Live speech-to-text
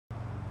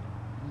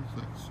It's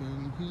like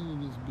Silent Hill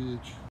in this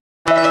bitch.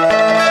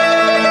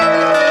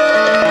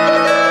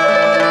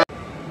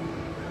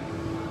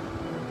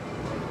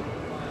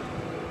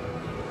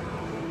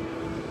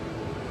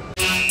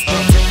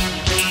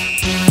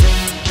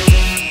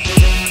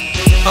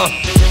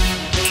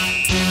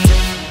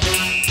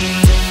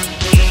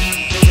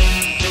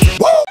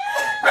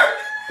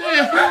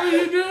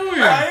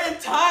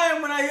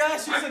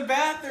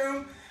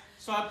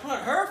 So I put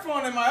her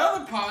phone in my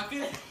other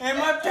pocket, and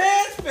my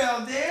pants fell,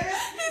 damn it!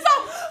 He's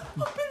all,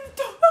 open the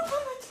door, open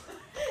the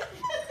door.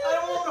 I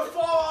don't want to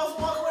fall, I was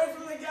walking away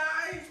from the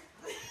guy.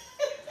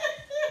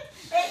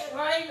 Hey,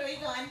 Ryan, where are you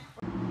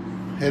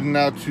going? Heading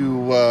out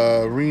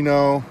to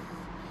Reno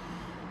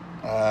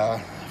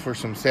for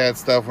some sad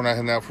stuff. We're not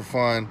heading out for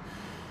fun.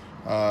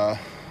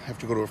 Have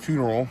to go to a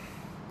funeral.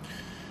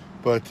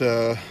 But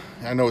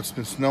I know it's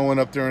been snowing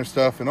up there and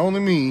stuff, and only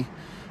me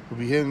will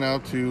be heading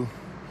out to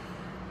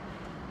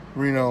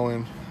Reno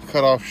in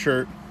cut off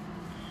shirt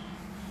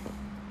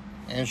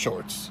and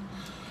shorts,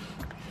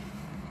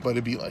 but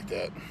it'd be like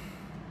that.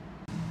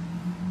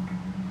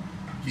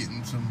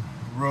 Getting some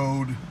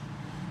road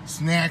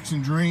snacks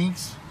and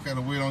drinks.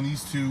 Gotta wait on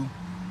these two,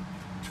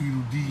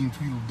 Tweedledee and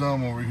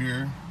Tweedledum over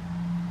here.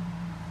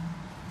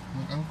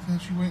 Look, what the hell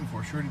is she waiting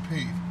for? She already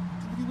paid.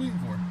 What are you waiting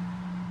for?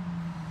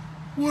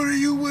 What are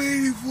you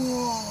waiting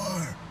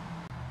for?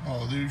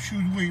 Oh, there she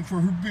was waiting for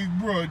her big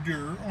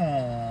brother.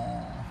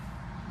 Aww.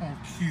 Oh,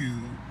 cute.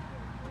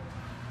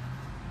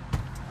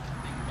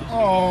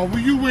 Oh, were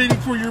you waiting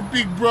for your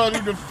big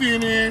brother to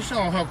finish?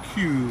 Oh, how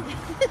cute.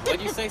 What'd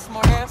you say,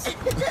 smartass?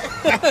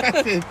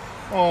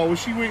 Oh, was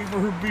she waiting for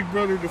her big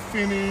brother to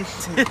finish?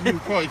 She was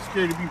probably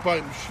scared to be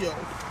by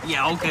himself.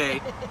 Yeah, okay.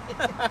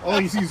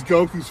 All you see is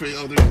Goku's face.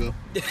 Oh, there you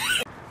go.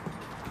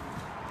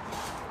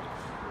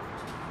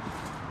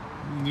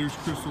 And there's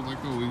Crystal,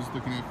 like always,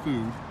 looking at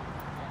food.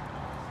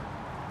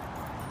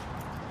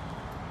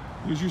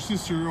 There's your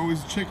sister,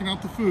 always checking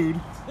out the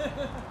food.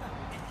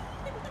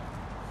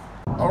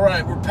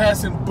 Alright, we're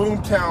passing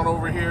Boomtown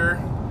over here.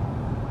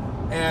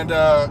 And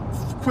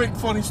quick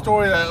funny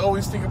story that I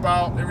always think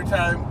about every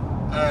time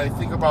I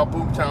think about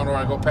Boomtown or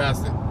I go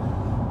past it.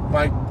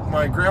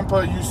 My grandpa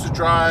used to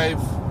drive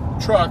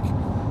truck,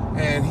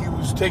 and he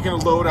was taking a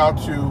load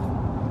out to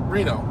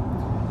Reno.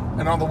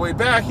 And on the way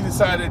back, he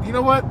decided, you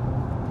know what?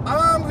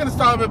 I'm going to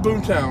stop at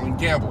Boomtown and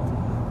gamble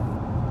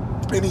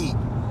and eat.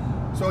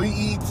 So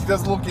he eats, he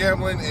does a little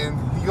gambling, and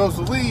he goes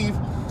to leave,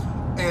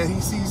 and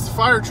he sees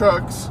fire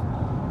trucks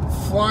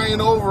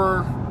flying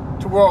over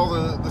to where all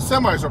the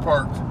semis are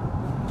parked.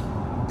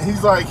 And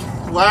he's like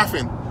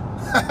laughing.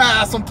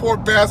 Some poor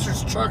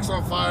bastard's truck's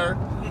on fire.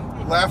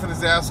 Laughing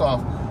his ass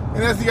off.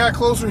 And as he got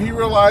closer, he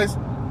realized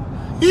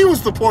he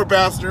was the poor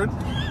bastard,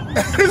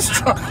 and his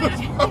truck was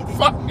on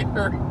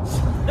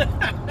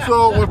fire.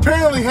 So what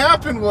apparently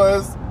happened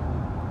was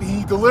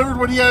he delivered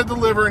what he had to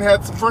deliver and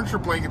had some furniture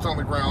blankets on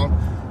the ground.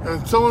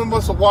 And someone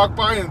must have walked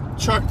by and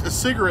chucked a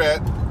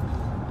cigarette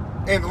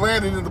and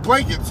landed in the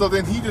blanket. So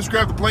then he just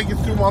grabbed the blankets,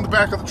 threw them on the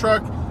back of the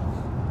truck,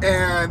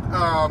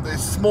 and they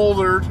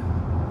smoldered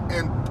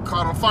and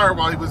caught on fire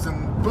while he was in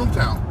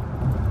Boomtown.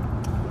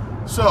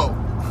 So,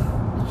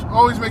 which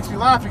always makes me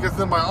laugh, because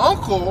then my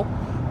uncle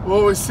will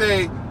always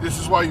say, this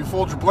is why you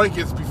fold your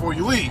blankets before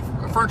you leave,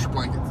 furniture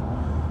blankets.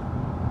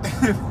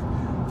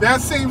 That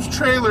same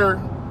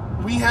trailer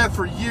we had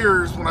for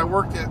years when I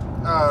worked at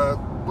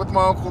with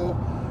my uncle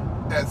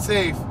at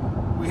Safe.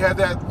 We had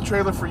that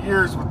trailer for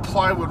years with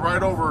plywood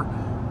right over,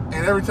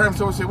 and every time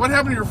someone would say, what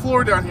happened to your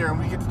floor down here? And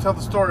we get to tell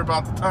the story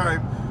about the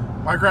time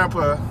my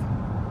grandpa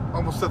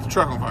almost set the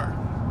truck on fire.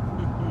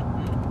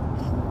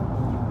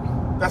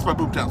 That's my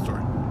Boomtown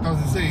story. I was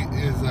gonna say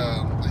is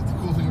like the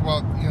cool thing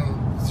about, you know,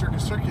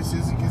 Circus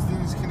is because then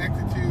he's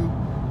connected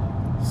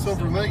to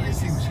Silver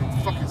Legacy, which can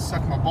fucking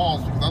suck my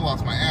balls because I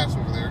lost my ass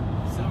over there.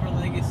 Silver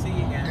Legacy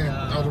and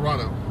El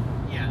Dorado.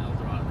 Yeah, El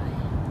Dorado.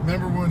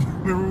 Remember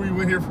we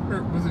went here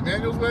for, was it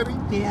Daniel's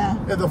wedding? Yeah.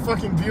 And the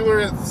fucking dealer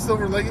at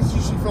Silver Legacy,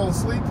 she fell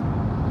asleep.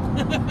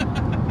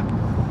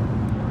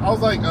 I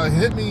was like,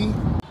 hit me.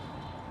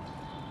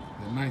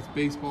 The nice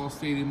baseball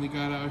stadium they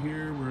got out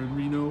here. We're in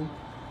Reno.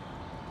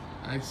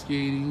 Ice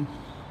skating.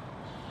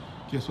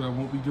 Guess what I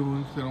won't be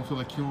doing because I don't feel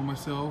like killing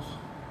myself.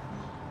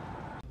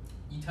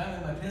 You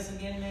timing my piss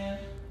again, man?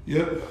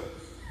 Yep.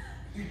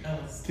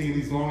 Taking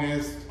these long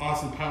ass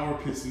awesome power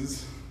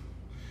pisses.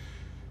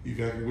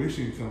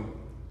 Evacuation.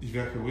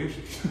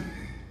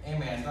 Hey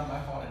man, it's not my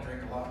fault I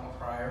drank a lot more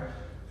prior.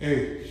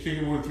 Hey, shake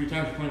it more than 3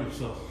 times, you're playing with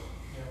yourself.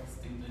 Yeah,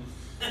 stupid.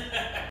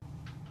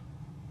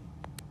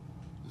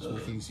 This one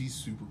thinks he's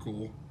super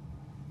cool.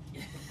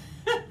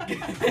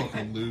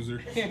 Fucking loser.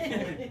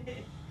 Fucking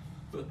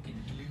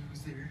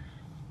loser.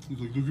 He's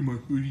like, look at my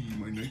hoodie and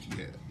my Nike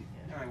hat.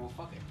 Alright, well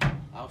fuck it.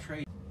 I'll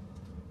trade.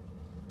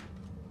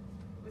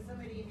 Was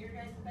somebody in your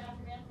guys'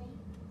 bathroom, Anthony?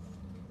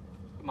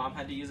 Mom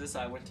had to use this, so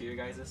I went to your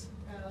guys's.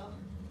 Oh.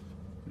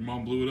 Your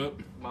mom blew it up?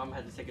 Mom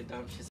had to take a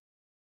dump. She's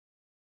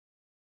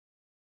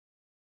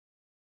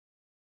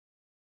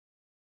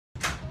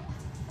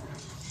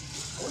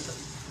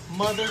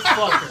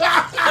Motherfucker.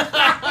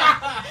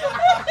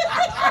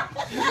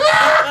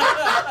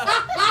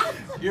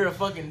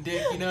 fucking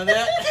dick, you know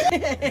that?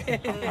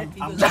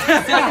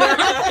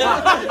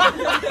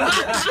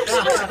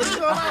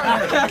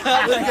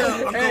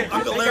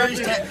 Uncle Larry's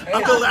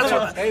Uncle, that's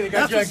what. Hey, they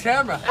got you on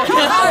camera.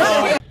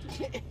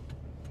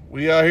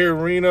 We out here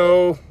in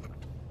Reno. Go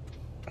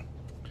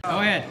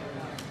ahead.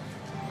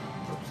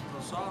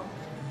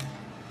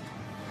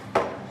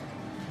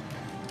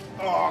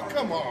 Oh,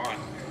 come on.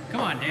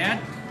 Come on,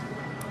 Dad.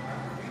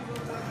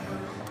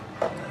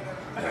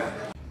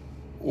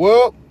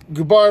 Well,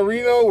 goodbye,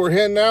 Reno. We're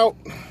heading out.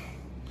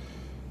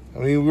 I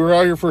mean, we were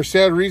out here for a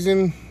sad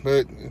reason,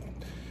 but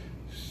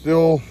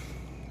still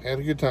had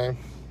a good time.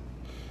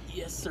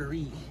 Yes,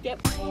 sirree.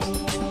 Yep.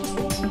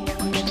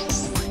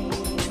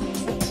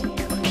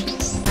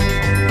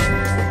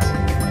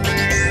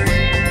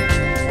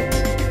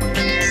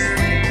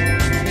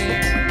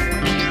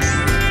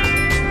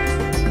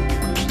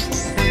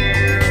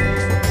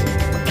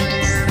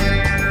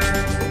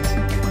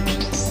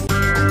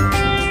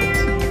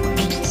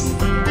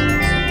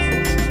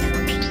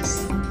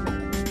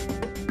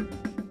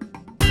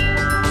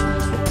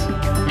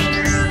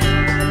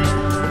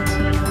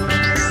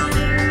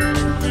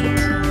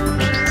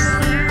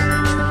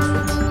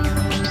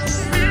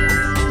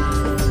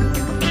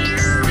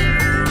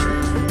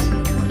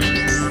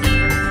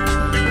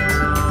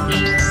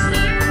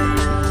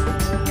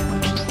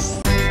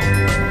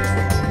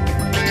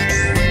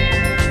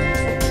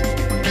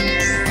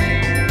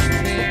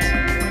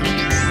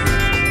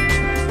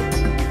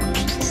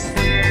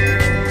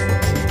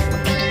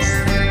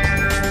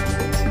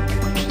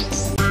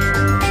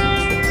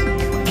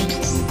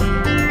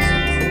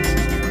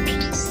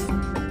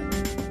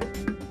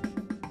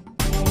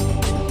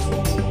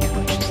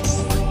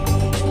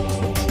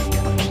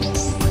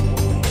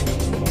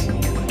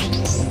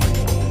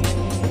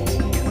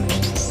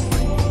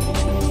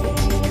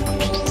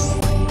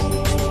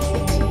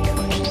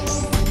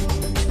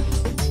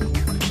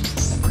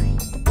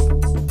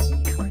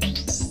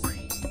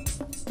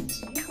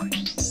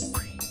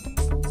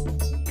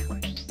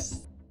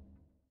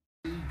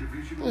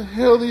 What the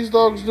hell are these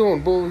dogs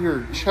doing? Both over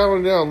here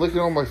chowing down, licking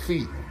on my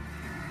feet.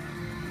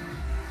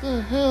 What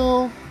the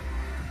hell?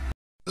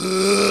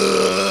 Ugh.